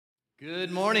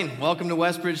Good morning. Welcome to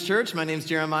Westbridge Church. My name's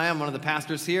Jeremiah. I'm one of the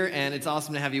pastors here, and it's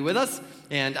awesome to have you with us.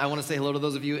 And I want to say hello to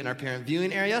those of you in our parent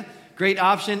viewing area. Great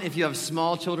option if you have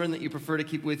small children that you prefer to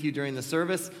keep with you during the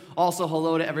service. Also,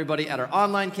 hello to everybody at our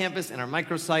online campus and our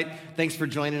microsite. Thanks for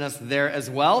joining us there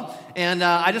as well. And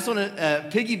I just want to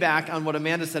piggyback on what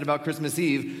Amanda said about Christmas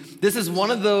Eve. This is one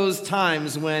of those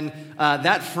times when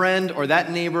that friend or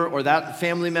that neighbor or that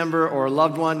family member or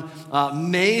loved one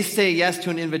may say yes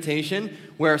to an invitation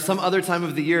where some other time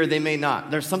of the year they may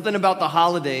not. There's something about the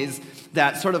holidays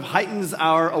that sort of heightens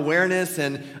our awareness,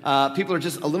 and people are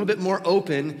just a little bit more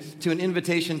open to an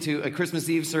invitation to a Christmas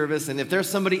Eve service. And if there's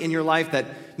somebody in your life that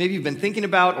maybe you've been thinking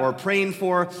about or praying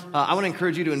for, I want to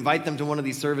encourage you to invite them to one of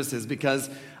these services, because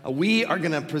we are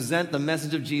going to present the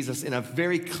message of Jesus in a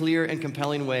very clear and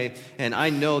compelling way. And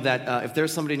I know that if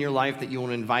there's somebody in your life that you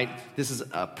want to invite, this is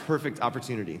a perfect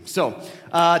opportunity. So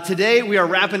today we are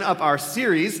wrapping up our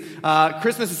series.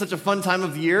 Christmas is such a fun time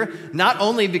of year, not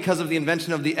only because of the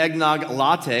invention of the eggnog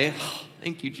latte,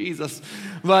 thank you, Jesus,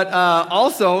 but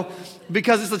also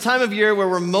because it's the time of year where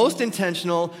we're most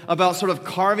intentional about sort of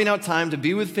carving out time to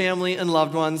be with family and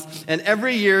loved ones. And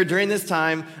every year during this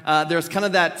time, there's kind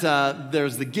of that,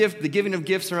 there's the giving of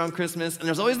gifts around Christmas, and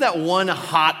there's always that one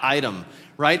hot item,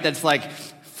 right? That's like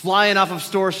flying off of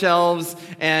store shelves,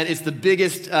 and it's the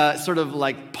biggest sort of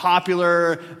like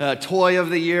popular toy of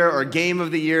the year or game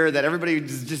of the year that everybody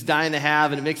is just dying to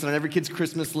have, and it makes it on every kid's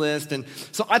Christmas list. And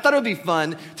so I thought it would be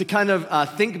fun to kind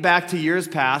of think back to years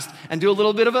past and do a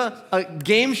little bit of a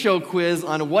game show quiz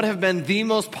on what have been the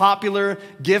most popular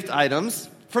gift items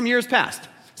from years past.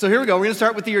 So here we go. We're going to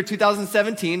start with the year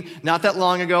 2017, not that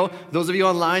long ago. Those of you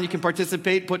online, you can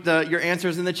participate, put your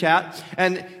answers in the chat.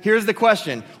 And here's the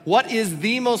question. What is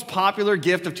the most popular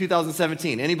gift of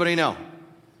 2017? Anybody know?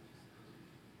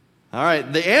 All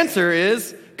right, the answer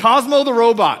is Cosmo the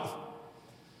Robot.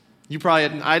 You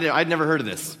probably, I'd never heard of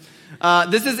this.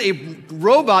 This is a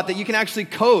robot that you can actually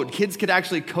code. Kids could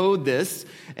actually code this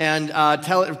and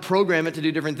program it to do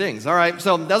different things. All right,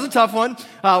 so that was a tough one.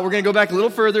 We're going to go back a little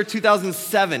further.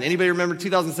 2007. Anybody remember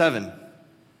 2007?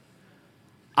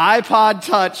 iPod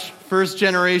Touch, first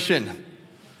generation.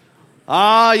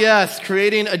 Ah, yes,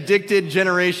 creating addicted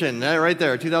generation. Right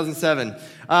there, 2007.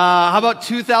 How about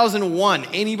 2001?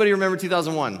 Anybody remember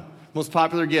 2001? Most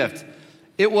popular gift.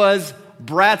 It was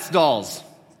Bratz dolls,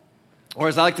 or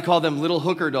as I like to call them, little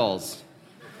hooker dolls.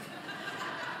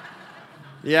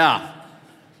 Yeah.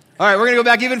 All right, we're going to go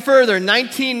back even further.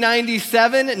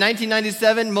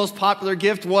 1997, most popular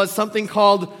gift was something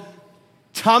called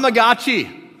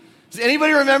Tamagotchi. Does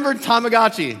anybody remember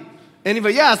Tamagotchi?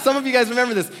 Anybody? Yeah, some of you guys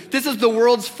remember this. This is the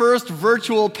world's first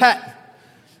virtual pet.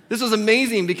 This was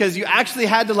amazing because you actually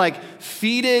had to like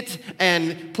feed it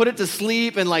and put it to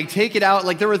sleep and like take it out.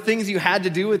 Like there were things you had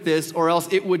to do with this or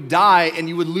else it would die and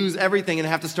you would lose everything and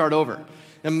have to start over.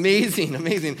 Amazing,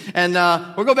 amazing. And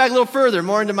we'll go back a little further,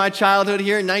 more into my childhood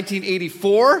here in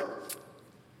 1984.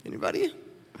 Anybody?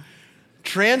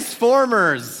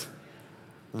 Transformers.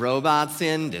 Robots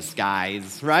in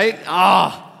disguise, right?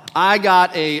 I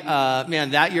got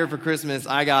that year for Christmas,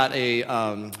 I got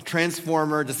a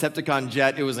Transformer Decepticon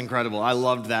jet. It was incredible. I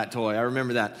loved that toy. I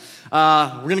remember that.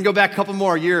 We're going to go back a couple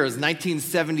more years.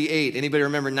 1978. Anybody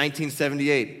remember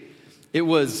 1978? It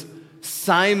was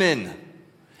Simon.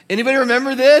 Anybody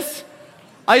remember this?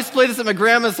 I used to play this at my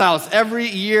grandma's house every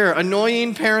year,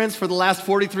 annoying parents for the last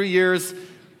 43 years.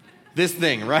 This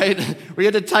thing, right? We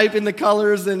had to type in the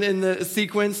colors and in the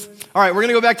sequence. All right, we're going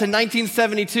to go back to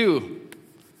 1972.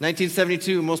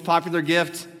 1972, most popular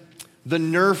gift, the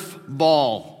Nerf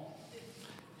ball.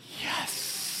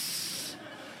 Yes.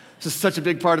 This is such a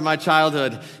big part of my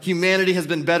childhood. Humanity has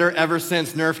been better ever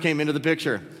since Nerf came into the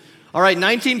picture. All right,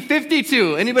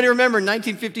 1952. Anybody remember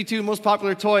 1952, most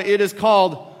popular toy? It is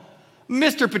called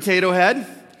Mr. Potato Head.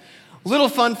 Little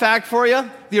fun fact for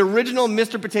you. The original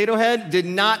Mr. Potato Head did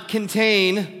not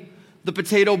contain the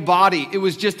potato body. It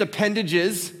was just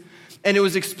appendages, and it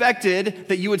was expected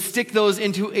that you would stick those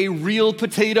into a real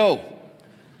potato.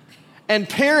 And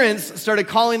parents started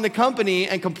calling the company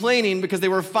and complaining because they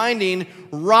were finding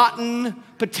rotten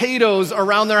potatoes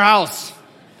around their house.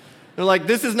 They're like,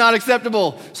 this is not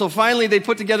acceptable. So finally, they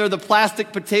put together the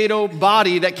plastic potato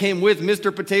body that came with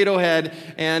Mr. Potato Head,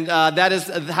 and that is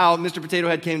how Mr. Potato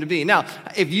Head came to be. Now,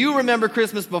 if you remember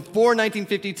Christmas before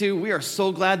 1952, we are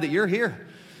so glad that you're here.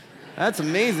 That's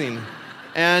amazing.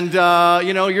 And,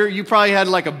 you probably had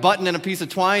like a button and a piece of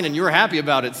twine, and you were happy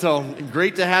about it. So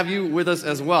great to have you with us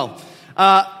as well.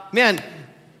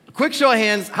 Quick show of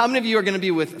hands, how many of you are going to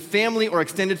be with family or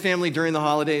extended family during the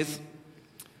holidays?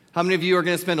 How many of you are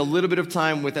going to spend a little bit of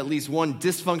time with at least one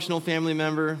dysfunctional family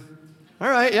member? All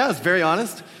right, yeah, it's very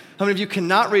honest. How many of you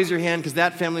cannot raise your hand because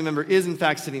that family member is, in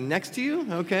fact, sitting next to you?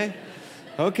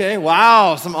 Okay,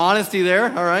 wow, some honesty there,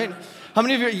 all right. How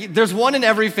many of you, there's one in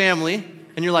every family,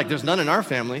 and you're like, there's none in our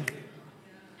family.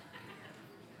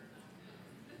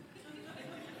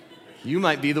 You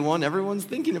might be the one everyone's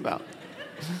thinking about.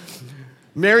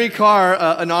 Mary Carr,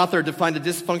 an author, defined a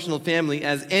dysfunctional family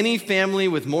as any family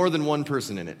with more than one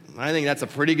person in it. I think that's a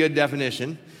pretty good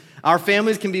definition. Our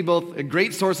families can be both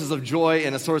great sources of joy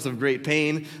and a source of great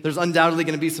pain. There's undoubtedly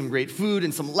going to be some great food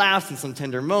and some laughs and some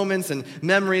tender moments and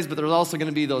memories, but there's also going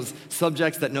to be those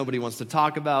subjects that nobody wants to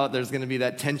talk about. There's going to be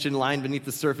that tension lying beneath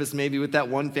the surface maybe with that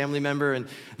one family member, and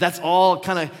that's all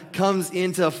kind of comes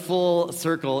into full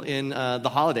circle in the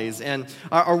holidays. And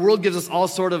our world gives us all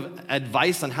sort of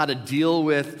advice on how to deal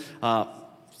with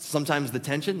sometimes the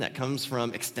tension that comes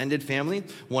from extended family.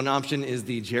 One option is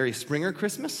the Jerry Springer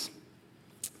Christmas.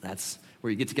 That's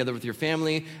where you get together with your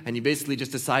family and you basically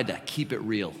just decide to keep it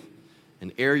real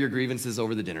and air your grievances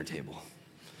over the dinner table.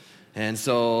 And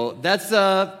so that's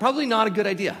probably not a good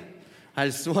idea. I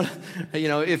just want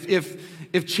to,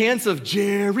 if chants of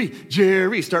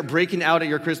Jerry start breaking out at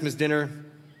your Christmas dinner,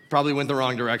 probably went the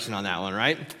wrong direction on that one,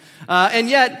 right? And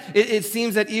yet, it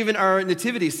seems that even our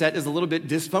nativity set is a little bit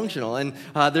dysfunctional.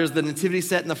 And there's the nativity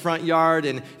set in the front yard,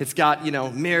 and it's got,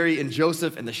 Mary and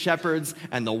Joseph and the shepherds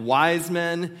and the wise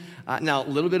men. Now, a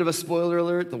little bit of a spoiler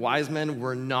alert, the wise men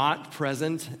were not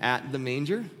present at the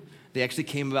manger. They actually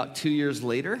came about 2 years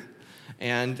later.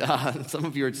 And some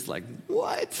of you are just like,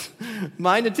 what?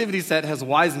 My nativity set has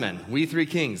wise men, we three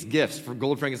kings, gifts for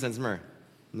gold, frankincense, myrrh.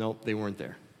 Nope, they weren't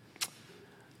there.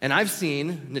 And I've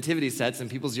seen nativity sets in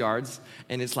people's yards,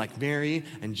 and it's like Mary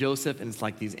and Joseph, and it's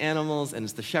like these animals, and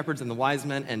it's the shepherds and the wise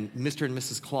men, and Mr. and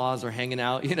Mrs. Claus are hanging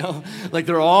out, Like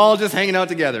they're all just hanging out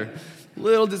together.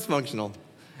 Little dysfunctional.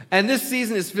 And this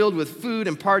season is filled with food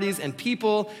and parties and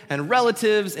people and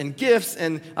relatives and gifts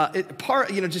and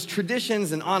just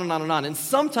traditions and on and on and on. And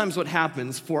sometimes what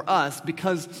happens for us,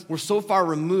 because we're so far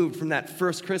removed from that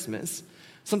first Christmas,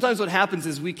 sometimes what happens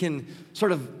is we can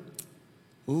sort of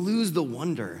lose the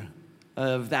wonder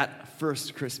of that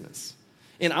first Christmas.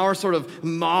 In our sort of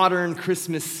modern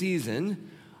Christmas season,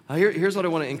 here's what I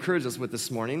want to encourage us with this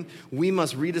morning. We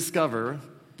must rediscover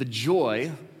the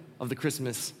joy of the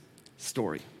Christmas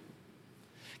story.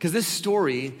 Because this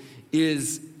story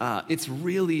is, it's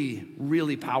really,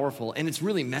 really powerful, and it's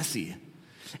really messy.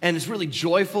 And it's really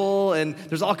joyful, and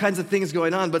there's all kinds of things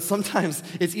going on, but sometimes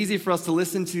it's easy for us to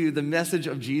listen to the message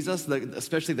of Jesus,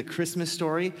 especially the Christmas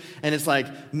story, and it's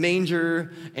like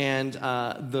manger and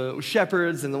the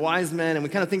shepherds and the wise men, and we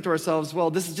kind of think to ourselves, well,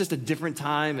 this is just a different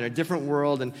time and a different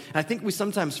world, and I think we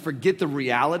sometimes forget the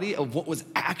reality of what was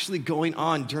actually going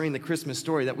on during the Christmas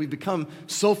story that we've become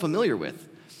so familiar with.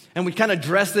 And we kind of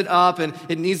dress it up, and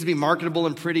it needs to be marketable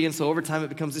and pretty, and so over time it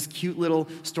becomes this cute little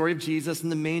story of Jesus in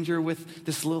the manger with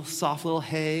this little soft little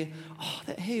hay. Oh,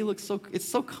 that hay looks it's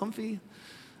so comfy,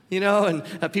 and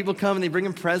people come and they bring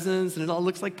him presents, and it all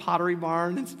looks like Pottery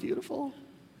Barn. It's beautiful.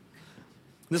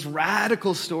 This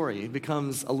radical story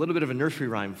becomes a little bit of a nursery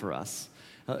rhyme for us.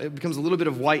 It becomes a little bit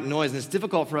of white noise, and it's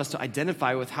difficult for us to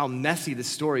identify with how messy this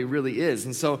story really is.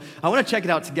 And so I want to check it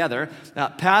out together,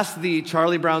 past the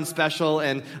Charlie Brown special,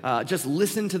 and just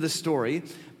listen to the story,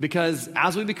 because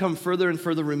as we become further and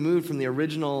further removed from the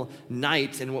original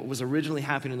night and what was originally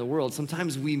happening in the world,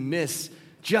 sometimes we miss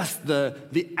just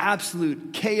the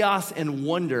absolute chaos and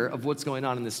wonder of what's going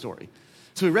on in this story.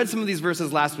 So we read some of these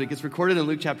verses last week. It's recorded in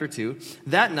Luke chapter 2.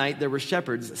 That night there were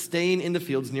shepherds staying in the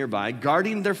fields nearby,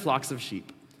 guarding their flocks of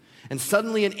sheep. And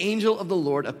suddenly an angel of the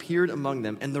Lord appeared among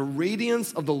them, and the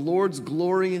radiance of the Lord's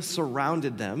glory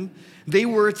surrounded them. They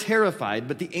were terrified,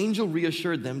 but the angel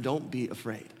reassured them, "Don't be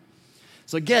afraid."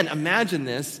 So again, imagine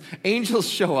this. Angels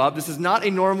show up. This is not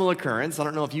a normal occurrence. I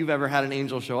don't know if you've ever had an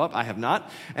angel show up. I have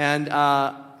not. And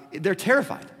they're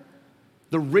terrified.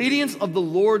 The radiance of the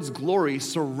Lord's glory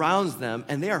surrounds them,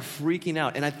 and they are freaking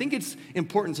out. And I think it's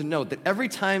important to note that every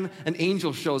time an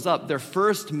angel shows up, their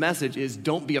first message is,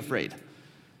 "Don't be afraid."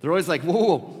 They're always like,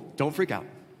 whoa, don't freak out.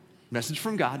 Message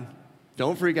from God.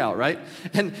 Don't freak out, right?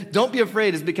 And "don't be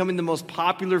afraid" is becoming the most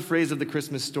popular phrase of the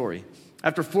Christmas story.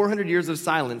 After 400 years of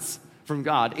silence from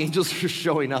God, angels are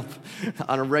showing up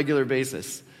on a regular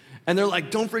basis. And they're like,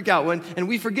 don't freak out. And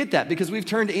we forget that because we've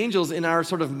turned angels in our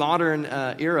sort of modern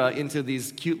era into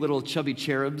these cute little chubby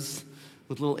cherubs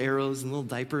with little arrows and little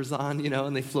diapers on,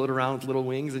 and they float around with little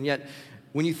wings. And yet,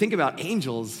 when you think about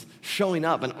angels showing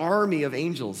up, an army of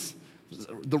angels,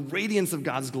 the radiance of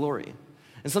God's glory.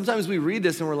 And sometimes we read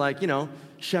this and we're like,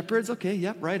 shepherds, okay,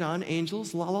 yep, right on.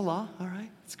 Angels, la, la, la, all right,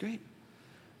 that's great.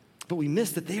 But we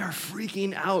miss that they are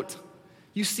freaking out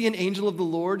You see an angel of the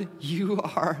Lord, you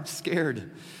are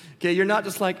scared. Okay, you're not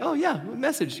just like, oh yeah,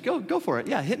 message, go for it.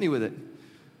 Yeah, hit me with it.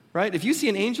 Right? If you see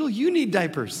an angel, you need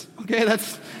diapers. Okay,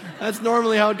 that's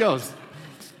normally how it goes.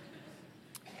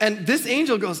 And this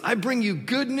angel goes, I bring you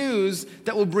good news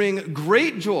that will bring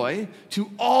great joy to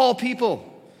all people.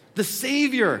 The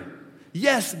Savior,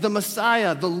 yes, the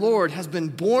Messiah, the Lord, has been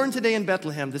born today in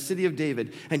Bethlehem, the city of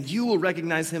David, and you will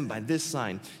recognize him by this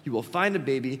sign. You will find a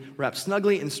baby wrapped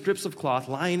snugly in strips of cloth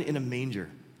lying in a manger.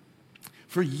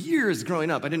 For years growing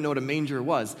up, I didn't know what a manger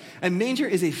was. A manger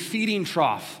is a feeding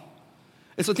trough.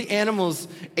 It's what the animals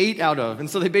ate out of. And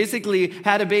so they basically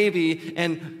had a baby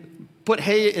and put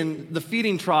hay in the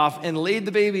feeding trough and laid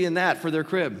the baby in that for their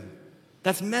crib.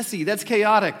 That's messy. That's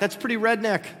chaotic. That's pretty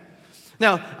redneck.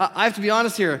 Now, I have to be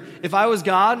honest here. If I was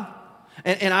God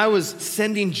and I was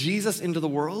sending Jesus into the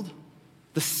world,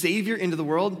 the Savior into the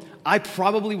world, I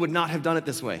probably would not have done it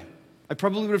this way. I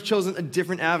probably would have chosen a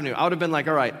different avenue. I would have been like,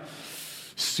 all right,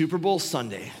 Super Bowl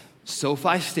Sunday,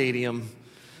 SoFi Stadium,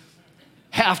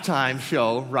 halftime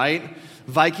show, right?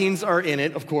 Vikings are in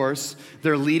it, of course.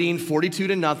 They're leading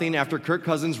 42-0 after Kirk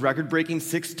Cousins' record-breaking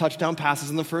 6 touchdown passes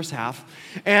in the first half.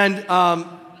 And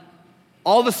all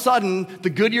of a sudden, the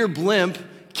Goodyear blimp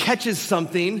catches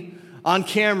something on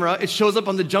camera. It shows up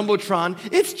on the Jumbotron.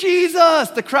 It's Jesus!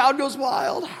 The crowd goes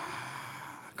wild.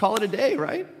 Call it a day,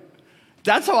 right?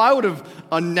 That's how I would have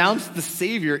announced the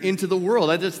Savior into the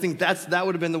world. I just think that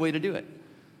would have been the way to do it.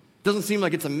 Doesn't seem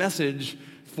like it's a message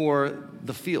for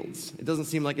the fields. It doesn't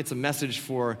seem like it's a message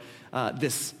for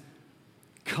this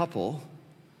couple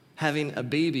having a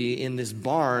baby in this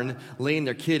barn, laying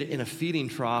their kid in a feeding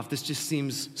trough. This just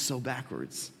seems so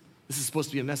backwards. This is supposed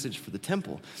to be a message for the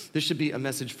temple. This should be a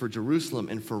message for Jerusalem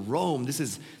and for Rome. This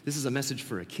is a message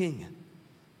for a king.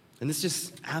 And it's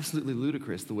just absolutely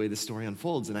ludicrous the way this story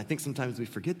unfolds. And I think sometimes we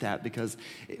forget that because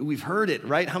we've heard it,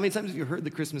 right? How many times have you heard the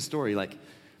Christmas story? Like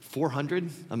 400?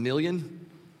 A million?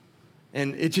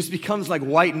 And it just becomes like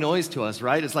white noise to us,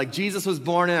 right? It's like Jesus was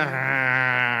born in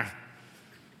I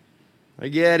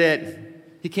get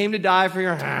it. He came to die for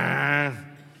your heard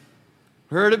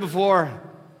it before.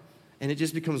 And it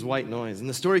just becomes white noise. And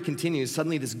the story continues.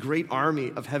 Suddenly this great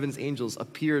army of heaven's angels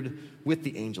appeared with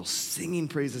the angels, singing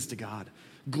praises to God.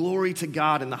 Glory to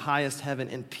God in the highest heaven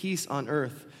and peace on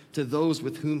earth to those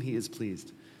with whom he is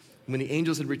pleased. When the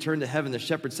angels had returned to heaven, the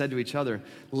shepherds said to each other,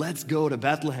 let's go to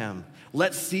Bethlehem.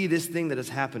 Let's see this thing that has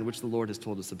happened, which the Lord has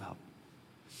told us about.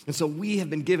 And so we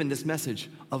have been given this message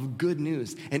of good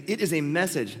news. And it is a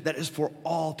message that is for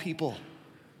all people.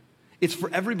 It's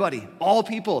for everybody, all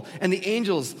people. And the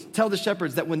angels tell the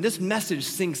shepherds that when this message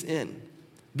sinks in,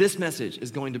 this message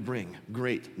is going to bring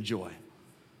great joy.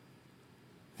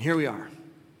 Here we are,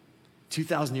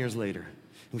 2,000 years later,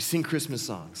 and we sing Christmas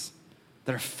songs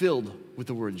that are filled with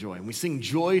the word joy. And we sing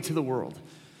joy to the world.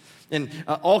 And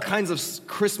all kinds of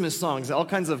Christmas songs, all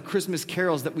kinds of Christmas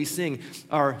carols that we sing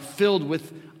are filled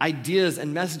with ideas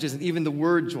and messages and even the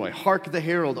word joy. Hark the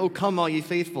herald, O come all ye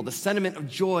faithful. The sentiment of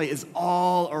joy is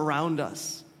all around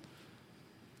us.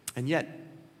 And yet,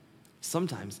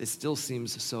 sometimes it still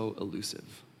seems so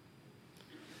elusive.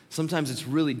 Sometimes it's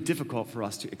really difficult for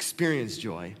us to experience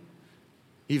joy,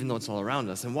 even though it's all around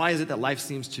us. And why is it that life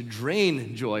seems to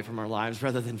drain joy from our lives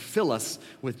rather than fill us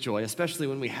with joy, especially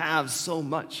when we have so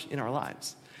much in our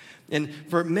lives? And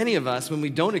for many of us, when we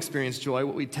don't experience joy,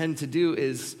 what we tend to do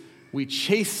is we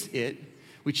chase it.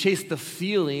 We chase the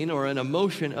feeling or an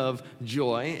emotion of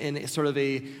joy in sort of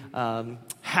a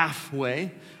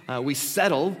halfway. We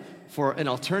settle for an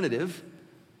alternative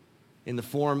in the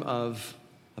form of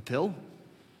a pill,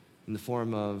 in the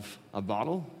form of a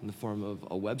bottle, in the form of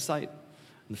a website,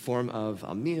 in the form of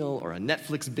a meal or a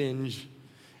Netflix binge,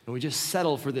 and we just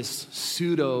settle for this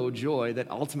pseudo joy that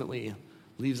ultimately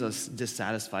leaves us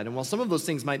dissatisfied. And while some of those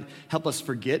things might help us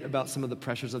forget about some of the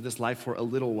pressures of this life for a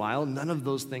little while, none of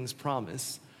those things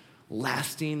promise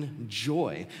lasting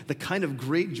joy, the kind of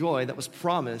great joy that was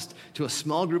promised to a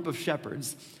small group of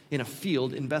shepherds in a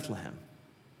field in Bethlehem,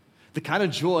 the kind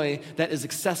of joy that is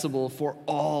accessible for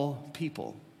all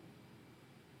people.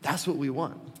 That's what we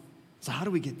want. So how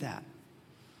do we get that?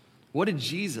 What did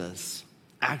Jesus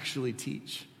actually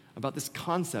teach about this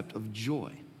concept of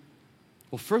joy?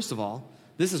 Well, first of all,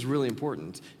 this is really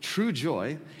important. True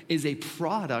joy is a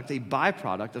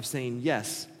byproduct of saying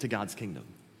yes to God's kingdom.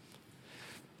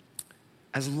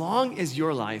 As long as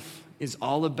your life is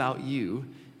all about you,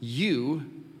 you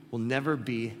will never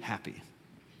be happy.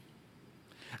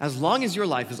 As long as your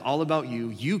life is all about you,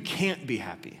 you can't be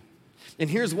happy. And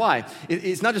here's why.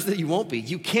 It's not just that you won't be,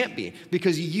 you can't be,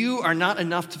 because you are not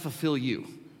enough to fulfill you.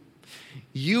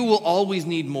 You will always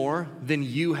need more than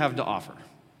you have to offer.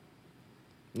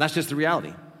 And that's just the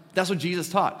reality. That's what Jesus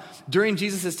taught. During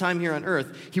Jesus' time here on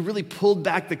earth, he really pulled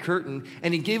back the curtain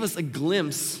and he gave us a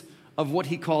glimpse of what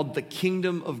he called the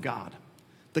kingdom of God.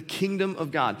 The kingdom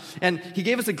of God. And he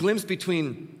gave us a glimpse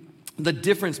between the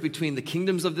difference between the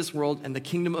kingdoms of this world and the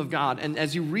kingdom of God. And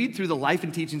as you read through the life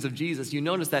and teachings of Jesus, you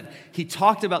notice that he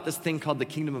talked about this thing called the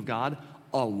kingdom of God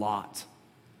a lot.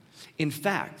 In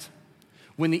fact,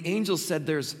 when the angels said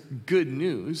there's good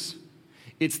news,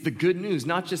 it's the good news,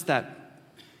 not just that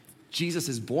Jesus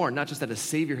is born, not just that a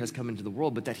Savior has come into the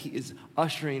world, but that he is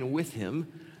ushering with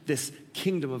him this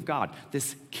kingdom of God,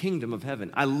 this kingdom of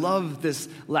heaven. I love this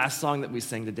last song that we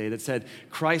sang today that said,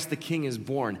 Christ the King is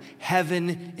born.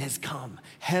 Heaven has come.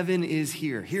 Heaven is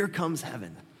here. Here comes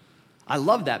heaven. I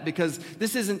love that because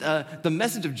this isn't, the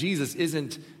message of Jesus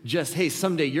isn't just, hey,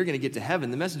 someday you're going to get to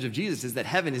heaven. The message of Jesus is that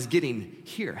heaven is getting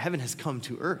here. Heaven has come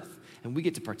to earth, and we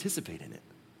get to participate in it.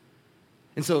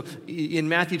 And so in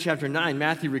Matthew chapter 9,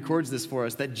 Matthew records this for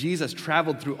us, that Jesus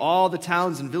traveled through all the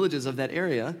towns and villages of that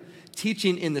area,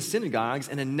 teaching in the synagogues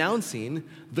and announcing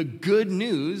the good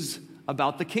news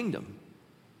about the kingdom.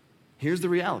 Here's the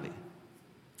reality.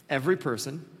 Every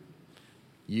person,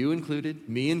 you included,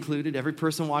 me included, every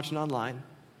person watching online,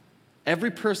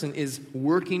 every person is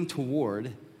working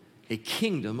toward a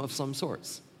kingdom of some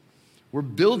sorts. We're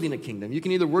building a kingdom. You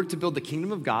can either work to build the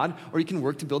kingdom of God or you can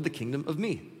work to build the kingdom of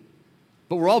me.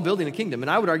 But we're all building a kingdom, and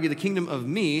I would argue the kingdom of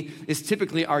me is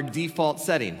typically our default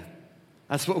setting.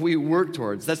 That's what we work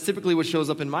towards. That's typically what shows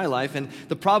up in my life, and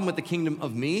the problem with the kingdom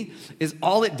of me is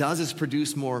all it does is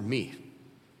produce more me.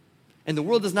 And the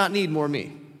world does not need more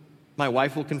me. My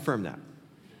wife will confirm that.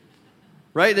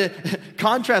 Right?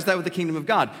 Contrast that with the kingdom of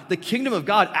God. The kingdom of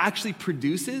God actually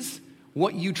produces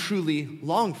what you truly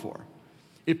long for.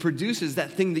 It produces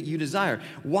that thing that you desire.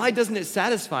 Why doesn't it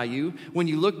satisfy you when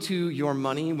you look to your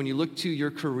money, when you look to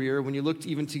your career, when you look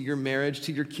even to your marriage,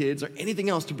 to your kids, or anything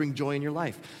else to bring joy in your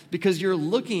life? Because you're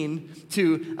looking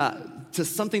to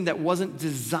something that wasn't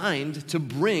designed to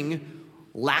bring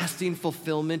lasting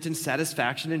fulfillment and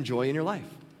satisfaction and joy in your life.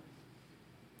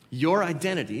 Your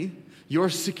identity, your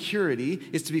security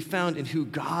is to be found in who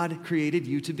God created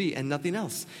you to be and nothing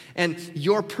else. And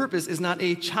your purpose is not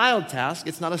a child task.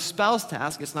 It's not a spouse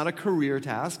task. It's not a career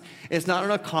task. It's not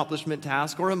an accomplishment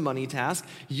task or a money task.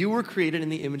 You were created in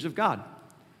the image of God.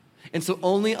 And so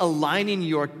only aligning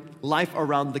your life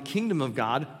around the kingdom of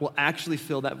God will actually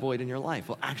fill that void in your life,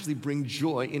 will actually bring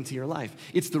joy into your life.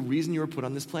 It's the reason you were put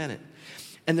on this planet.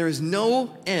 And there is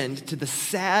no end to the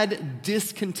sad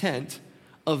discontent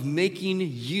of making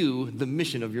you the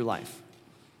mission of your life.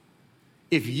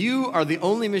 If you are the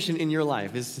only mission in your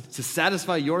life is to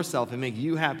satisfy yourself and make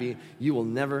you happy, you will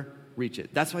never reach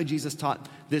it. That's why Jesus taught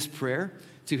this prayer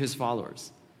to his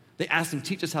followers. They asked him,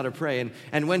 teach us how to pray.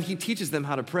 And when he teaches them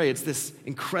how to pray, it's this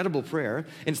incredible prayer.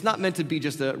 And it's not meant to be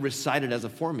just recited as a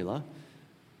formula.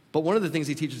 But one of the things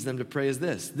he teaches them to pray is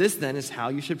this. This then is how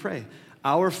you should pray.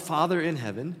 Our Father in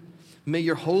heaven, may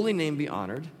your holy name be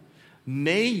honored.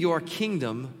 May your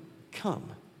kingdom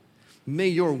come. May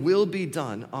your will be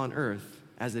done on earth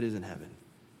as it is in heaven.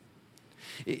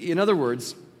 In other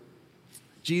words,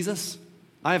 Jesus,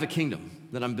 I have a kingdom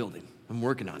that I'm building. I'm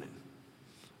working on it.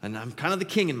 And I'm kind of the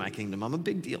king in my kingdom. I'm a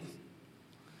big deal.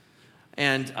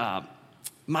 And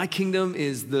my kingdom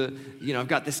is I've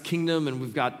got this kingdom and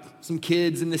we've got some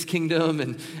kids in this kingdom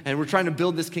and we're trying to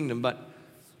build this kingdom, but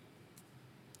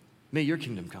may your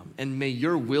kingdom come, and may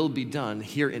your will be done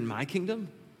here in my kingdom.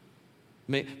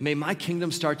 May my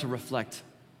kingdom start to reflect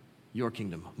your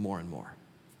kingdom more and more.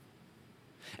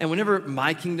 And whenever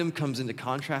my kingdom comes into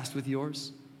contrast with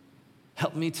yours,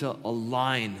 help me to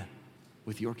align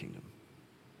with your kingdom.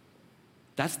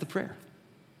 That's the prayer.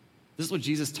 This is what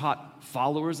Jesus taught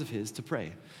followers of his to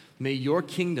pray. May your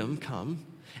kingdom come,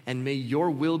 and may your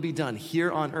will be done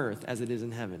here on earth as it is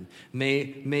in heaven.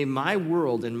 May my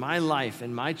world and my life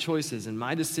and my choices and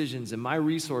my decisions and my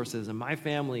resources and my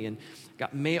family and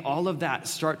God, may all of that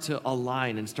start to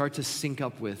align and start to sync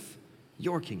up with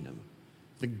your kingdom,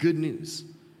 the good news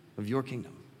of your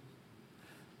kingdom.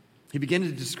 He began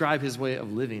to describe his way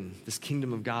of living, this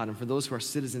kingdom of God. And for those who are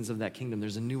citizens of that kingdom,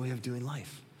 there's a new way of doing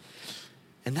life.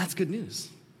 And that's good news.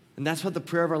 And that's what the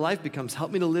prayer of our life becomes.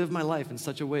 Help me to live my life in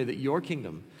such a way that your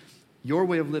kingdom, your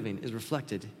way of living is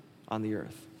reflected on the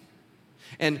earth.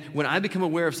 And when I become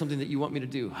aware of something that you want me to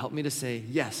do, help me to say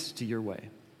yes to your way.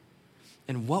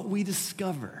 And what we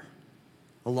discover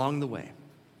along the way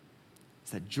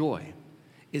is that joy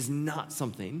is not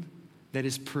something that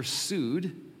is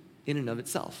pursued in and of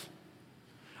itself.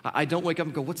 I don't wake up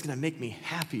and go, what's going to make me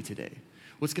happy today?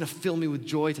 What's going to fill me with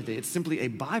joy today? It's simply a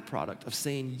byproduct of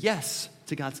saying yes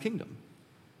to God's kingdom.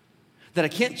 That I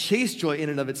can't chase joy in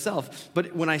and of itself,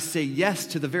 but when I say yes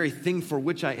to the very thing for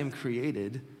which I am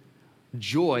created,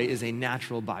 joy is a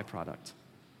natural byproduct.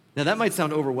 Now that might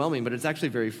sound overwhelming, but it's actually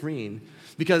very freeing,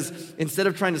 because instead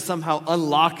of trying to somehow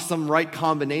unlock some right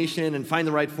combination and find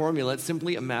the right formula, it's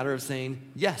simply a matter of saying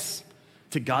yes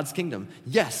to God's kingdom,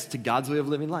 yes to God's way of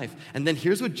living life. And then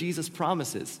here's what Jesus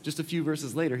promises. Just a few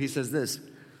verses later, he says this: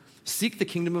 seek the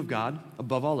kingdom of God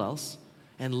above all else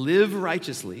and live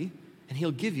righteously, and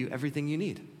he'll give you everything you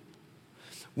need.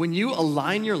 When you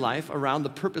align your life around the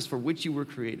purpose for which you were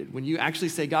created, when you actually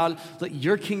say, God, let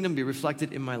your kingdom be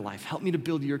reflected in my life, help me to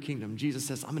build your kingdom, Jesus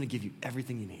says, I'm going to give you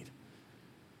everything you need.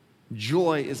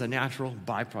 Joy is a natural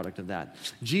byproduct of that.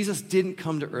 Jesus didn't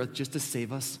come to earth just to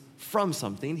save us from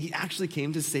something. He actually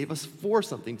came to save us for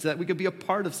something, so that we could be a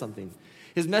part of something.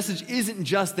 His message isn't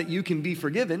just that you can be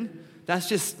forgiven. That's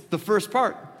just the first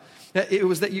part. It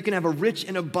was that you can have a rich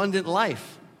and abundant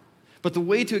life. But the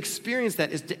way to experience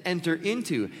that is to enter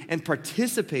into and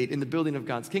participate in the building of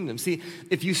God's kingdom. See,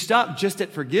 if you stop just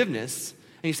at forgiveness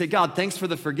and you say, God, thanks for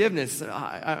the forgiveness,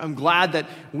 I'm glad that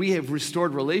we have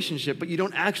restored relationship, but you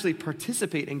don't actually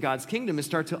participate in God's kingdom and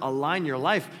start to align your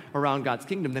life around God's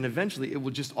kingdom, then eventually it will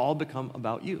just all become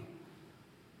about you.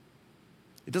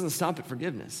 It doesn't stop at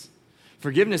forgiveness.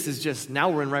 Forgiveness is just, now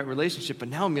we're in right relationship, but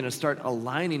now I'm going to start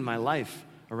aligning my life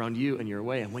around you and your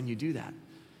way. And when you do that,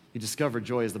 you discover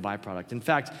joy as the byproduct. In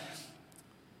fact,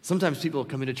 sometimes people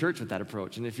come into church with that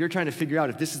approach. And if you're trying to figure out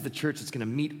if this is the church that's going to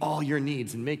meet all your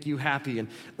needs and make you happy, and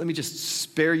let me just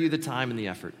spare you the time and the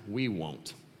effort, we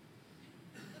won't.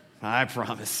 I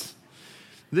promise.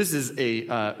 This is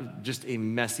just a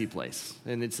messy place.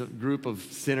 And it's a group of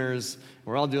sinners.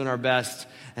 We're all doing our best.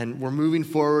 And we're moving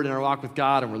forward in our walk with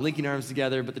God. And we're linking arms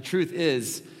together. But the truth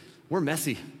is, we're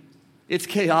messy. It's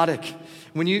chaotic.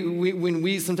 When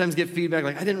we sometimes get feedback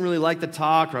like, I didn't really like the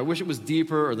talk, or I wish it was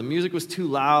deeper, or the music was too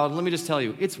loud, let me just tell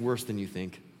you, it's worse than you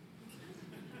think.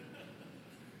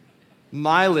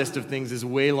 My list of things is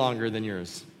way longer than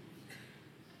yours.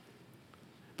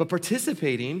 But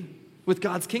participating with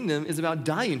God's kingdom is about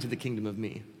dying to the kingdom of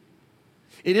me.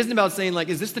 It isn't about saying, like,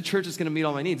 is this the church that's going to meet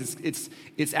all my needs?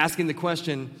 It's asking the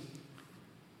question,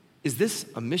 is this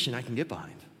a mission I can get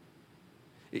behind?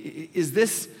 Is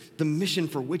this the mission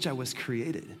for which I was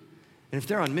created? And if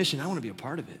they're on mission, I want to be a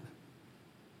part of it.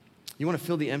 You want to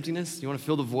fill the emptiness? You want to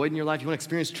fill the void in your life? You want to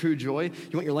experience true joy?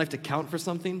 You want your life to count for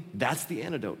something? That's the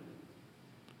antidote.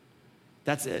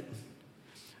 That's it.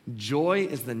 Joy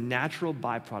is the natural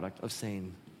byproduct of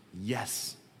saying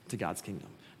yes to God's kingdom.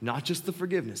 Not just the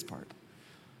forgiveness part,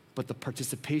 but the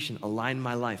participation, align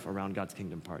my life around God's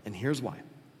kingdom part. And here's why.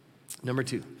 Number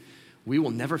 2, we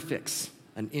will never fix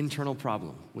an internal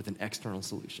problem with an external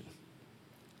solution.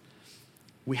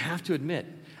 We have to admit,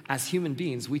 as human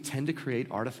beings, we tend to create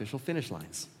artificial finish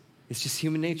lines. It's just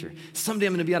human nature. Someday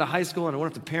I'm going to be out of high school and I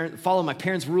won't have to follow my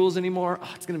parents' rules anymore.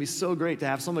 Oh, it's going to be so great to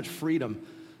have so much freedom,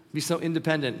 be so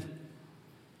independent.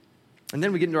 And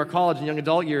then we get into our college and young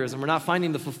adult years and we're not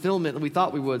finding the fulfillment that we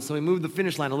thought we would, so we move the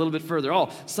finish line a little bit further. Oh,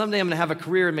 someday I'm going to have a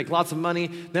career and make lots of money,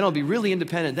 then I'll be really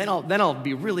independent, then I'll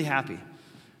be really happy.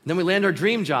 And then we land our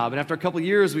dream job, and after a couple of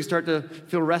years, we start to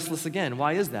feel restless again.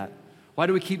 Why is that? Why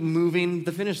do we keep moving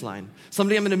the finish line?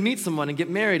 Someday I'm going to meet someone and get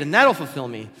married, and that'll fulfill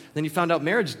me. Then you found out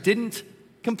marriage didn't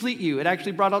complete you. It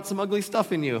actually brought out some ugly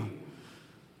stuff in you.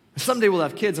 Someday we'll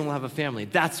have kids and we'll have a family.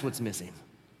 That's what's missing.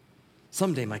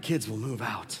 Someday my kids will move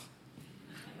out.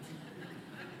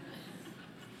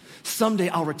 Someday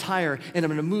I'll retire, and I'm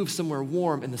going to move somewhere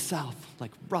warm in the South, like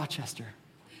Rochester.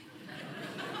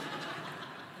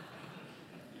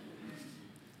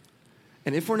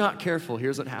 And if we're not careful,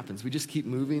 here's what happens. We just keep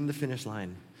moving the finish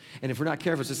line. And if we're not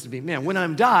careful, it's just to be, man, when I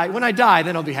die,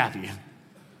 then I'll be happy.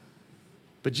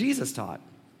 But Jesus taught,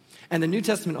 and the New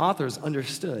Testament authors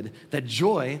understood that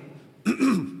joy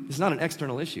is not an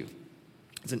external issue.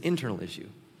 It's an internal issue.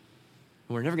 And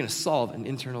we're never going to solve an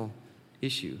internal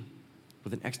issue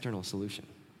with an external solution.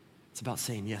 It's about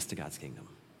saying yes to God's kingdom.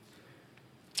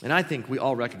 And I think we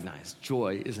all recognize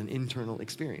joy is an internal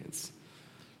experience.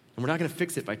 And we're not going to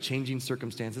fix it by changing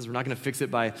circumstances. We're not going to fix it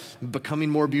by becoming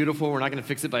more beautiful. We're not going to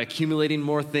fix it by accumulating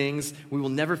more things. We will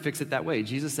never fix it that way.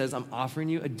 Jesus says, I'm offering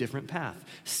you a different path.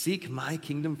 Seek my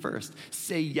kingdom first.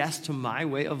 Say yes to my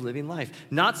way of living life.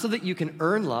 Not so that you can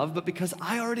earn love, but because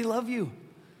I already love you.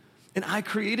 And I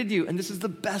created you, and this is the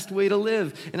best way to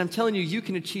live. And I'm telling you, you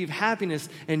can achieve happiness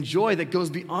and joy that goes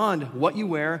beyond what you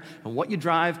wear and what you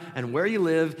drive and where you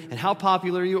live and how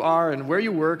popular you are and where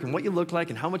you work and what you look like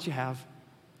and how much you have.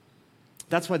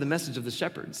 That's why the message of the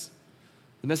shepherds,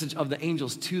 the message of the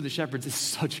angels to the shepherds is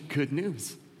such good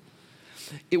news.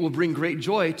 It will bring great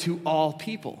joy to all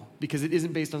people because it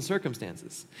isn't based on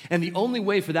circumstances. And the only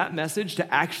way for that message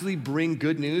to actually bring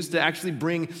good news, to actually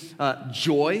bring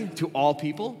joy to all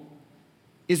people,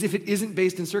 is if it isn't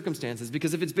based in circumstances.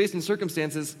 Because if it's based in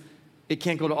circumstances, it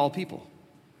can't go to all people.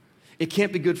 It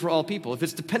can't be good for all people. If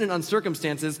it's dependent on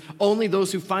circumstances, only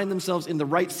those who find themselves in the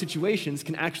right situations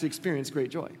can actually experience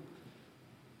great joy.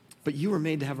 But you were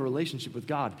made to have a relationship with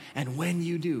God. And when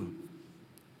you do,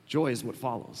 joy is what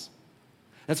follows.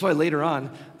 That's why later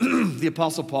on, the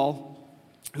Apostle Paul,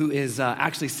 who is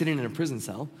actually sitting in a prison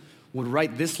cell, would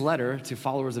write this letter to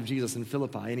followers of Jesus in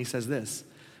Philippi. And he says this,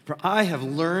 "For I have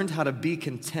learned how to be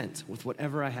content with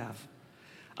whatever I have.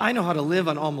 I know how to live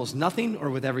on almost nothing or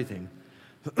with everything.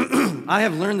 I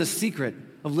have learned the secret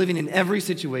of living in every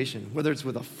situation, whether it's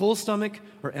with a full stomach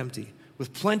or empty,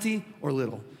 with plenty or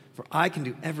little. For I can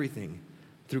do everything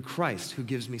through Christ who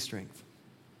gives me strength."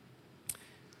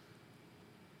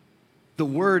 The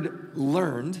word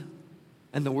learned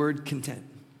and the word content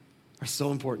are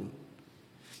so important.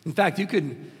 In fact, you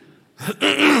could,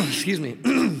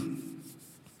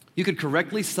 you could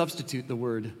correctly substitute the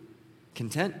word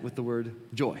content with the word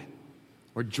joy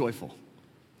or joyful.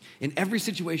 In every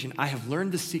situation, I have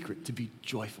learned the secret to be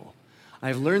joyful. I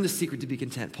have learned the secret to be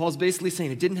content. Paul's basically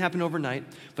saying it didn't happen overnight,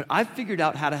 but I've figured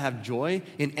out how to have joy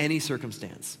in any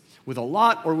circumstance, with a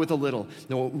lot or with a little,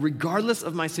 no, regardless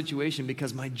of my situation,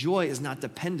 because my joy is not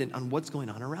dependent on what's going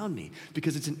on around me,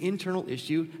 because it's an internal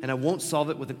issue and I won't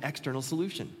solve it with an external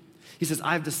solution. He says,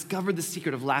 I've discovered the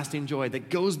secret of lasting joy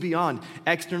that goes beyond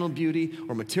external beauty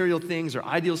or material things or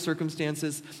ideal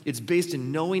circumstances. It's based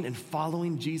in knowing and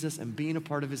following Jesus and being a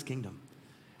part of his kingdom.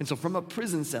 And so from a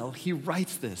prison cell, he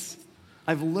writes this.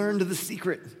 I've learned the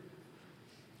secret.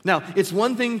 Now, it's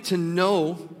one thing to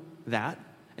know that,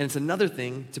 and it's another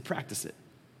thing to practice it.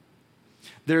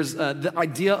 There's the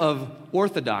idea of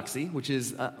orthodoxy, which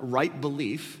is right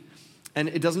belief, and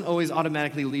it doesn't always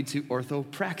automatically lead to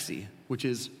orthopraxy, which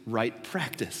is right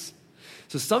practice.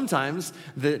 So sometimes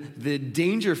the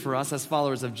danger for us as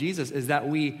followers of Jesus is that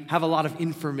we have a lot of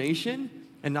information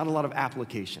and not a lot of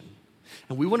application.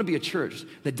 And we want to be a church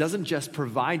that doesn't just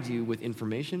provide you with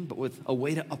information, but with a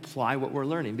way to apply what we're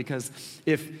learning. Because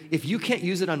if you can't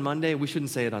use it on Monday, we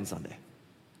shouldn't say it on Sunday.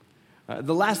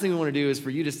 The last thing we want to do is for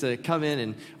you just to come in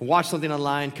and watch something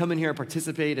online, come in here and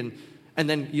participate, and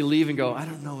then you leave and go, I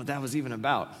don't know what that was even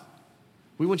about.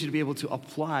 We want you to be able to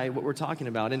apply what we're talking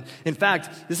about. And in fact,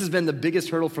 this has been the biggest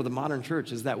hurdle for the modern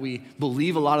church, is that we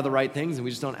believe a lot of the right things and we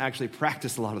just don't actually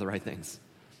practice a lot of the right things.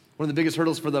 One of the biggest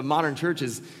hurdles for the modern church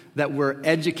is that we're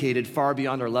educated far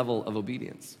beyond our level of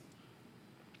obedience.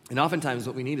 And oftentimes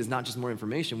what we need is not just more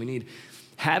information, we need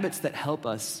habits that help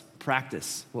us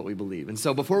practice what we believe. And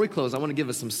so before we close, I want to give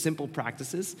us some simple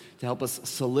practices to help us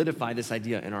solidify this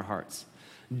idea in our hearts.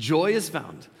 Joy is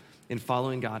found in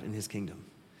following God in his kingdom.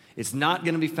 It's not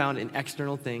going to be found in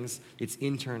external things, it's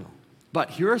internal.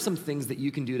 But here are some things that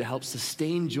you can do to help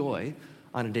sustain joy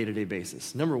on a day-to-day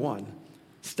basis. Number one,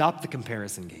 stop the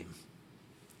comparison game.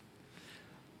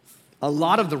 A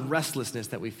lot of the restlessness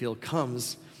that we feel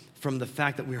comes from the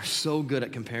fact that we are so good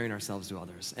at comparing ourselves to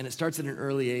others. And it starts at an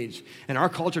early age. And our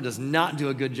culture does not do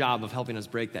a good job of helping us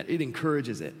break that. It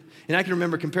encourages it. And I can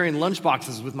remember comparing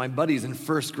lunchboxes with my buddies in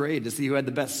first grade to see who had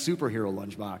the best superhero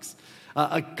lunchbox.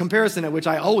 A comparison at which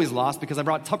I always lost because I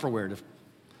brought Tupperware to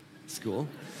school.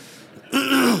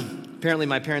 Apparently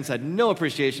my parents had no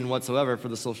appreciation whatsoever for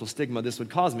the social stigma this would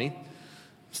cause me.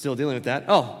 Still dealing with that.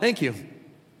 Oh, thank you.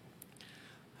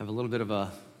 I have a little bit of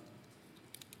a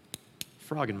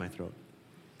frog in my throat.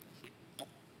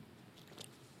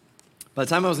 By the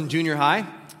time I was in junior high,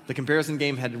 the comparison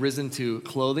game had risen to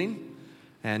clothing.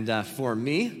 And for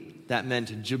me, that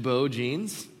meant Jabot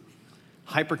jeans,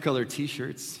 hypercolor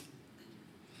t-shirts,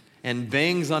 and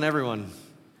bangs on everyone,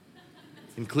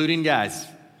 including guys.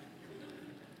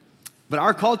 But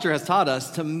our culture has taught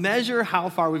us to measure how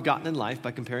far we've gotten in life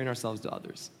by comparing ourselves to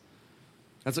others.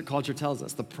 That's what culture tells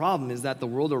us. The problem is that the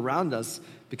world around us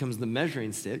becomes the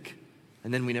measuring stick,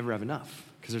 and then we never have enough,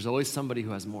 because there's always somebody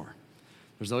who has more.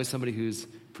 There's always somebody who's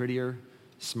prettier,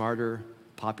 smarter,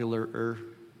 popular-er.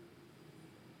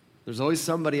 There's always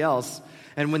somebody else.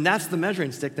 And when that's the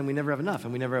measuring stick, then we never have enough.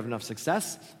 And we never have enough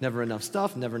success, never enough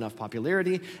stuff, never enough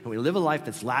popularity. And we live a life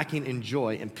that's lacking in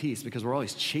joy and peace because we're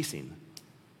always chasing.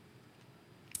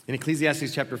 In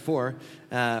Ecclesiastes chapter 4,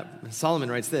 Solomon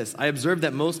writes this, I observe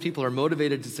that most people are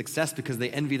motivated to success because they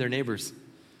envy their neighbors.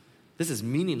 This is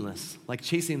meaningless, like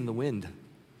chasing the wind.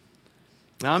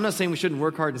 Now, I'm not saying we shouldn't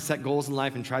work hard and set goals in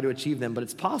life and try to achieve them, but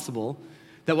it's possible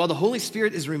that while the Holy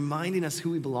Spirit is reminding us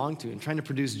who we belong to and trying to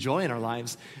produce joy in our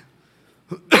lives,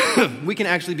 we can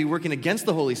actually be working against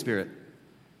the Holy Spirit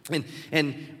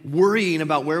and worrying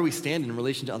about where we stand in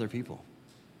relation to other people.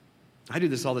 I do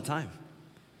this all the time.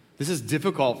 This is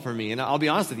difficult for me, and I'll be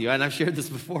honest with you, and I've shared this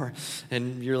before,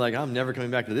 and you're like, I'm never coming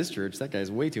back to this church. That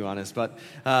guy's way too honest. But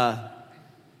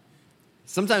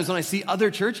sometimes when I see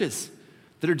other churches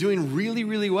that are doing really,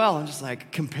 really well, I'm just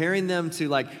like comparing them to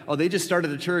like, oh, they just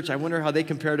started a church. I wonder how they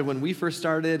compare to when we first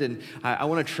started, and I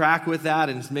want to track with that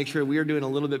and make sure we are doing a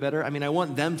little bit better. I mean, I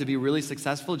want them to be really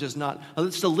successful, just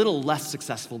a little less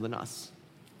successful than us.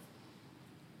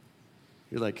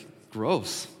 You're like,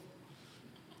 gross.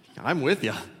 I'm with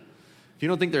you. If you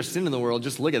don't think there's sin in the world,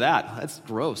 just look at that. That's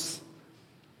gross.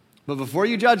 But before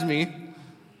you judge me,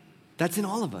 that's in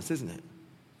all of us, isn't it?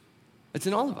 It's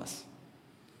in all of us.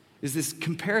 Is this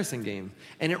comparison game.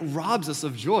 And it robs us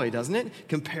of joy, doesn't it?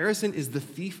 Comparison is the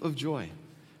thief of joy.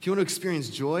 If you want to experience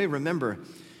joy, remember,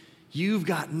 you've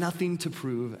got nothing to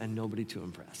prove and nobody to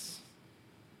impress.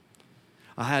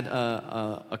 I had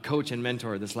a coach and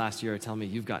mentor this last year tell me,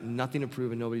 you've got nothing to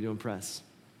prove and nobody to impress.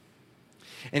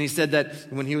 And he said that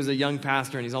when he was a young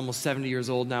pastor, and he's almost 70 years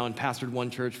old now and pastored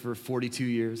one church for 42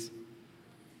 years.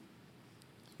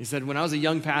 He said, when I was a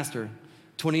young pastor,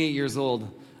 28 years old,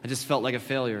 I just felt like a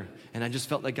failure. And I just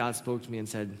felt like God spoke to me and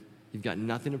said, you've got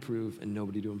nothing to prove and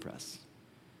nobody to impress.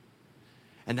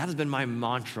 And that has been my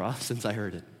mantra since I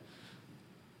heard it.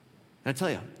 And I tell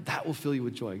you, that will fill you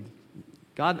with joy.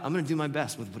 God, I'm going to do my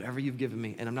best with whatever you've given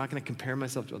me, and I'm not going to compare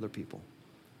myself to other people.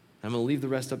 I'm going to leave the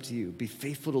rest up to you. Be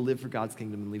faithful to live for God's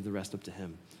kingdom and leave the rest up to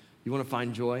him. You want to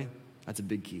find joy? That's a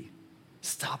big key.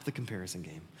 Stop the comparison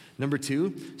game. Number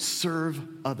 2, serve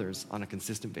others on a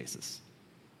consistent basis.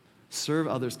 Serve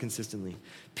others consistently.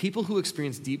 People who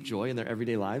experience deep joy in their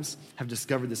everyday lives have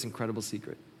discovered this incredible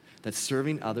secret, that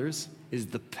serving others is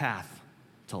the path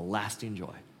to lasting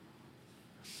joy.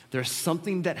 There's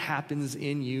something that happens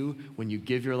in you when you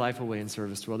give your life away in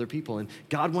service to other people. And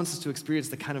God wants us to experience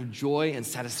the kind of joy and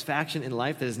satisfaction in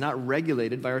life that is not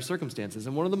regulated by our circumstances.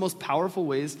 And one of the most powerful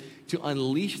ways to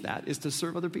unleash that is to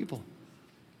serve other people.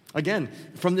 Again,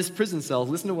 from this prison cell,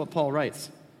 listen to what Paul writes.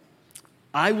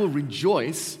 I will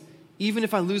rejoice even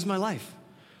if I lose my life,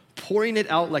 pouring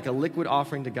it out like a liquid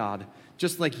offering to God,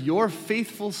 just like your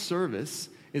faithful service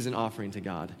is an offering to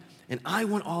God. And I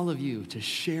want all of you to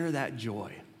share that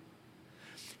joy.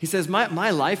 He says,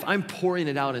 my life, I'm pouring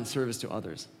it out in service to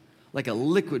others. Like a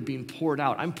liquid being poured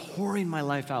out. I'm pouring my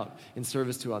life out in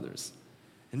service to others.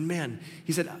 And man,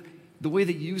 he said, the way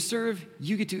that you serve,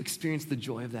 you get to experience the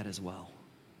joy of that as well.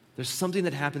 There's something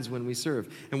that happens when we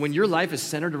serve. And when your life is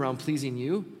centered around pleasing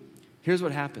you, here's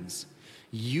what happens.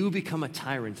 You become a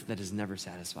tyrant that is never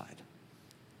satisfied.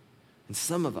 And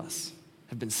some of us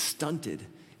have been stunted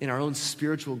in our own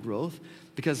spiritual growth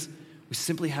because we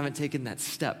simply haven't taken that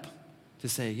step to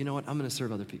say, you know what, I'm going to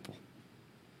serve other people.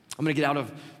 I'm going to get out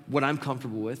of what I'm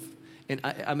comfortable with, and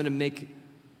I'm going to make it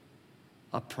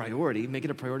a priority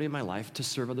in my life to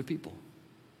serve other people.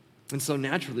 And so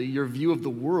naturally, your view of the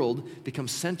world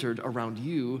becomes centered around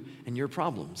you and your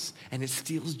problems, and it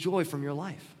steals joy from your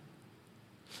life.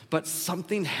 But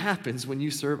something happens when you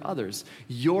serve others.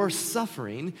 Your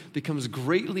suffering becomes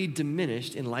greatly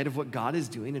diminished in light of what God is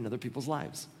doing in other people's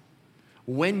lives.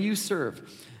 When you serve,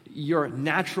 your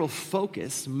natural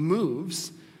focus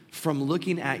moves from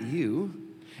looking at you,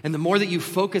 and the more that you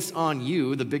focus on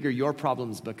you, the bigger your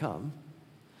problems become.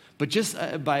 But just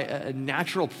by a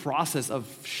natural process of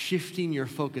shifting your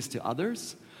focus to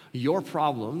others, your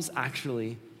problems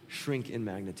actually shrink in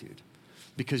magnitude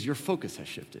because your focus has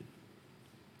shifted.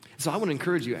 So I want to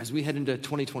encourage you as we head into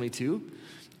 2022,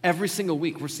 every single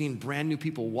week we're seeing brand new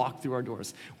people walk through our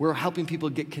doors. We're helping people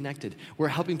get connected. We're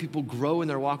helping people grow in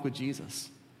their walk with Jesus.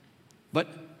 But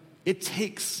it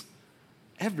takes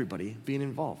everybody being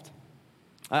involved.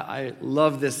 I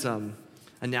love this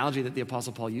analogy that the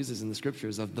Apostle Paul uses in the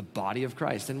scriptures of the body of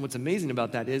Christ. And what's amazing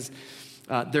about that is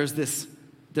there's this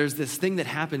thing that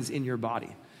happens in your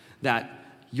body, that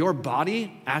your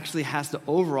body actually has to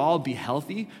overall be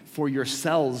healthy for your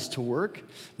cells to work,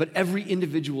 but every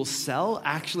individual cell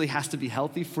actually has to be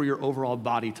healthy for your overall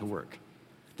body to work.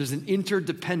 There's an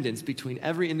interdependence between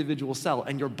every individual cell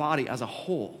and your body as a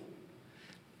whole.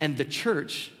 And the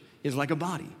church is like a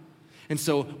body. And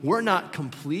so we're not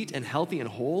complete and healthy and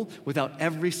whole without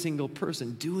every single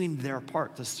person doing their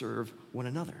part to serve one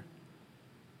another.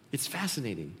 It's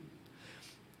fascinating.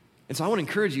 And so I want to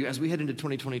encourage you as we head into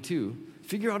 2022,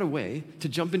 figure out a way to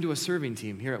jump into a serving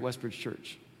team here at Westbridge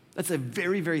Church. That's a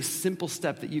very, very simple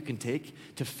step that you can take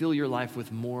to fill your life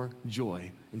with more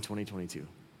joy in 2022.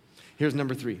 Here's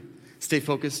number 3. Stay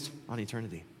focused on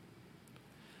eternity.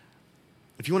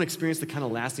 If you want to experience the kind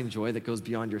of lasting joy that goes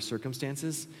beyond your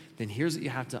circumstances, then here's what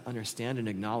you have to understand and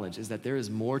acknowledge is that there is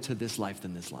more to this life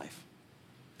than this life.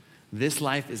 This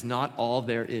life is not all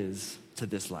there is to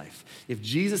this life. If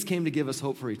Jesus came to give us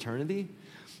hope for eternity,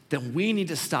 then we need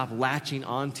to stop latching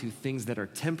on to things that are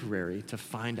temporary to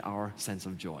find our sense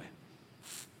of joy.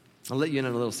 I'll let you in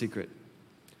on a little secret.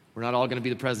 We're not all going to be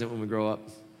the president when we grow up.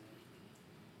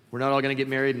 We're not all going to get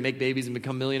married and make babies and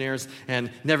become millionaires and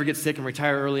never get sick and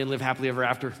retire early and live happily ever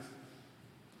after.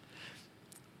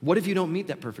 What if you don't meet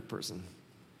that perfect person?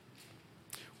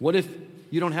 What if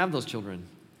you don't have those children?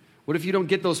 What if you don't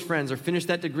get those friends or finish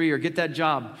that degree or get that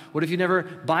job? What if you never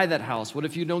buy that house? What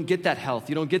if you don't get that health?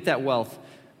 You don't get that wealth?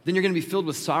 Then you're going to be filled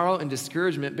with sorrow and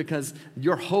discouragement because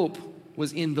your hope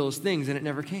was in those things and it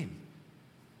never came.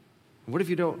 What if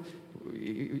you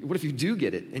do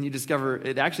get it and you discover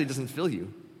it actually doesn't fill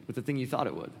you with the thing you thought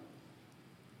it would?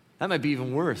 That might be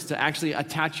even worse, to actually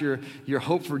attach your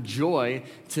hope for joy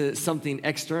to something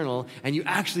external and you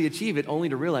actually achieve it only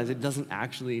to realize it doesn't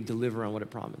actually deliver on what it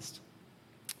promised.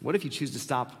 What if you choose to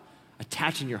stop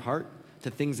attaching your heart to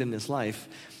things in this life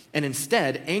and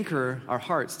instead anchor our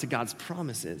hearts to God's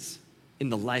promises in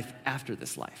the life after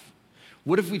this life?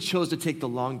 What if we chose to take the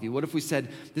long view? What if we said,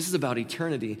 this is about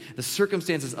eternity? The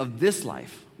circumstances of this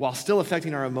life, while still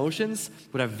affecting our emotions,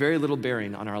 would have very little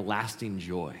bearing on our lasting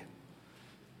joy.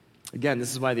 Again,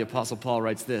 this is why the Apostle Paul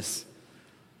writes this.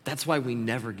 That's why we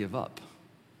never give up.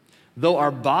 Though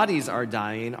our bodies are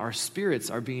dying, our spirits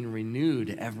are being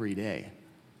renewed every day.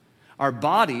 Our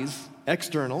bodies,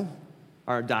 external,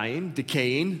 are dying,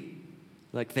 decaying.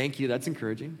 Like, thank you, that's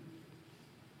encouraging.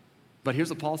 But here's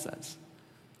what Paul says.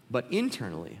 But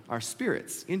internally, our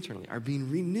spirits, internally, are being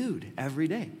renewed every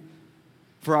day.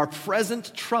 For our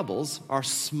present troubles are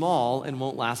small and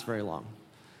won't last very long.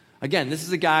 Again, this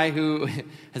is a guy who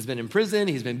has been in prison,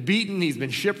 he's been beaten, he's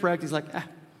been shipwrecked. He's like,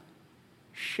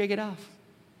 shake it off.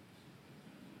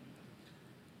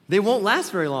 They won't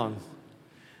last very long.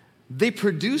 They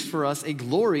produce for us a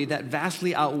glory that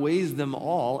vastly outweighs them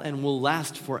all and will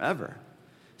last forever.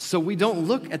 So we don't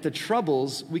look at the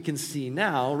troubles we can see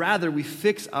now. Rather, we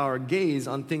fix our gaze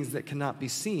on things that cannot be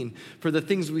seen. For the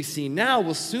things we see now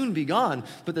will soon be gone,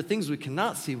 but the things we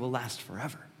cannot see will last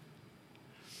forever.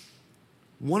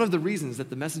 One of the reasons that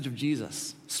the message of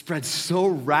Jesus spread so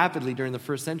rapidly during the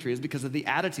first century is because of the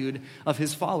attitude of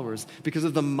his followers, because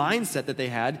of the mindset that they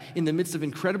had in the midst of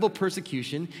incredible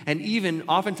persecution and even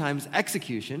oftentimes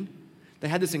execution. They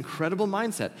had this incredible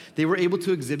mindset. They were able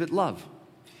to exhibit love,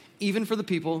 even for the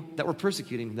people that were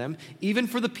persecuting them, even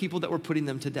for the people that were putting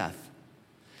them to death.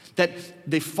 That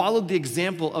they followed the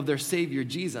example of their Savior,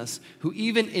 Jesus, who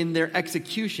even in their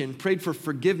execution prayed for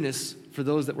forgiveness for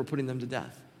those that were putting them to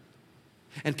death.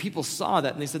 And people saw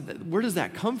that and they said, where does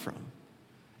that come from?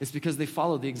 It's because they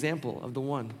followed the example of the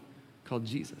one called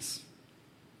Jesus.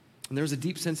 And there was a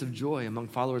deep sense of joy among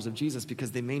followers of Jesus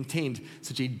because they maintained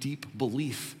such a deep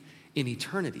belief in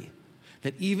eternity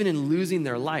that even in losing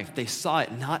their life, they saw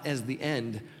it not as the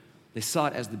end, they saw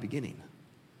it as the beginning.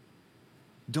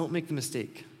 Don't make the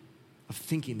mistake of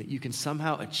thinking that you can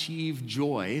somehow achieve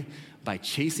joy by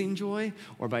chasing joy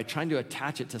or by trying to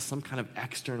attach it to some kind of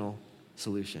external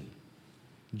solution.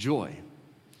 Joy,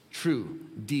 true,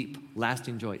 deep,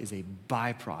 lasting joy is a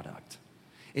byproduct.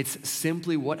 It's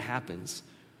simply what happens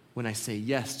when I say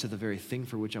yes to the very thing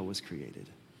for which I was created,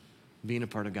 being a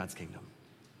part of God's kingdom.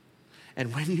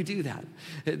 And when you do that,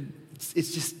 it's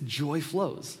just joy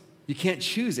flows. You can't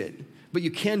choose it, but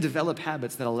you can develop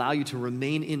habits that allow you to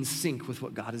remain in sync with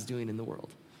what God is doing in the world.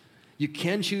 You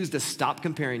can choose to stop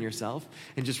comparing yourself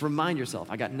and just remind yourself,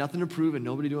 I got nothing to prove and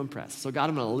nobody to impress. So God,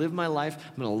 I'm going to live my life.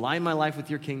 I'm going to align my life with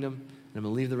your kingdom, and I'm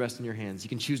going to leave the rest in your hands. You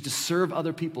can choose to serve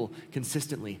other people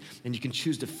consistently, and you can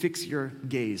choose to fix your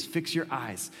gaze, fix your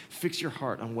eyes, fix your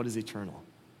heart on what is eternal.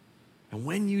 And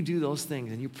when you do those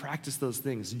things and you practice those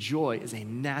things, joy is a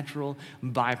natural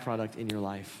byproduct in your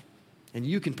life. And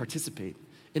you can participate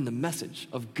in the message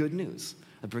of good news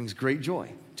that brings great joy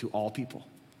to all people.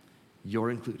 You're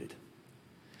included.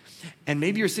 And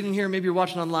maybe you're sitting here, maybe you're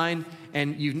watching online,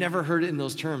 and you've never heard it in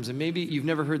those terms, and maybe you've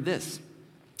never heard this.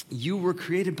 You were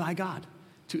created by God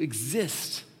to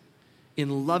exist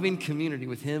in loving community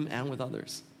with him and with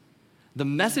others. The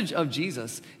message of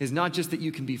Jesus is not just that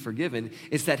you can be forgiven,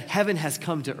 it's that heaven has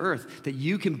come to earth, that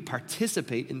you can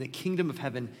participate in the kingdom of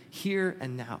heaven here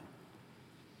and now.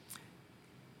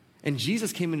 And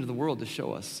Jesus came into the world to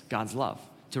show us God's love,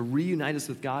 to reunite us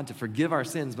with God, to forgive our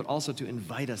sins, but also to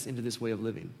invite us into this way of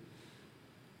living.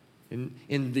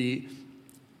 In the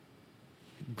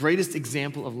greatest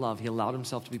example of love, he allowed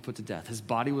himself to be put to death. His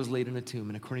body was laid in a tomb,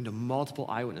 and according to multiple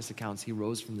eyewitness accounts, he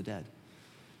rose from the dead.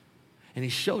 And he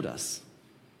showed us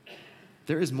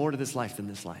there is more to this life than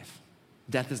this life.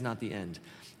 Death is not the end.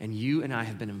 And you and I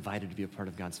have been invited to be a part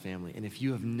of God's family. And if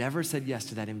you have never said yes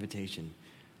to that invitation,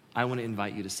 I want to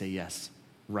invite you to say yes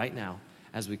right now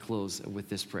as we close with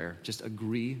this prayer. Just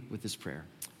agree with this prayer.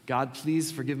 God,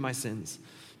 please forgive my sins.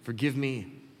 Forgive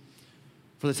me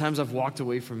for the times I've walked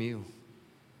away from you.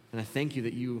 And I thank you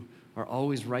that you are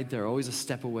always right there, always a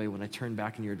step away when I turn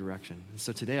back in your direction. And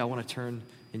so today I want to turn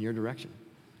in your direction.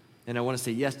 And I want to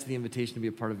say yes to the invitation to be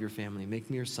a part of your family. Make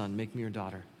me your son, make me your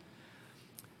daughter.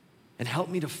 And help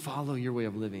me to follow your way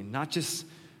of living, not just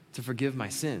to forgive my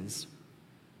sins,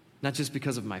 not just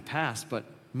because of my past, but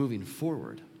moving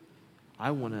forward.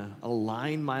 I want to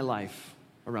align my life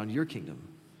around your kingdom.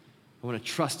 I want to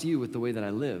trust you with the way that I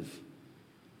live.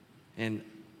 And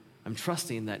I'm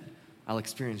trusting that I'll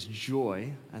experience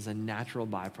joy as a natural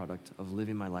byproduct of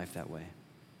living my life that way.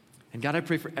 And God, I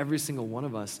pray for every single one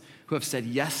of us who have said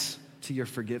yes to your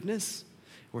forgiveness.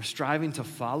 We're striving to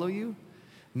follow you.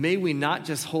 May we not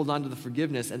just hold on to the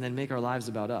forgiveness and then make our lives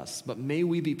about us, but may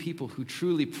we be people who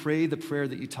truly pray the prayer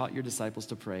that you taught your disciples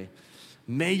to pray.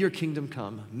 May your kingdom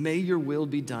come. May your will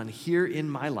be done here in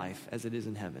my life as it is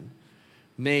in heaven.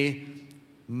 May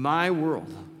my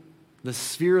world, the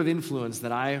sphere of influence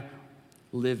that I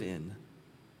live in,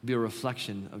 be a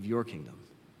reflection of your kingdom.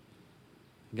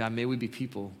 God, may we be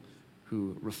people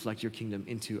who reflect your kingdom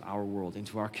into our world,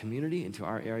 into our community, into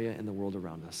our area, and the world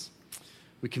around us.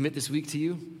 We commit this week to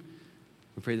you.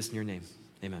 We pray this in your name.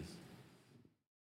 Amen.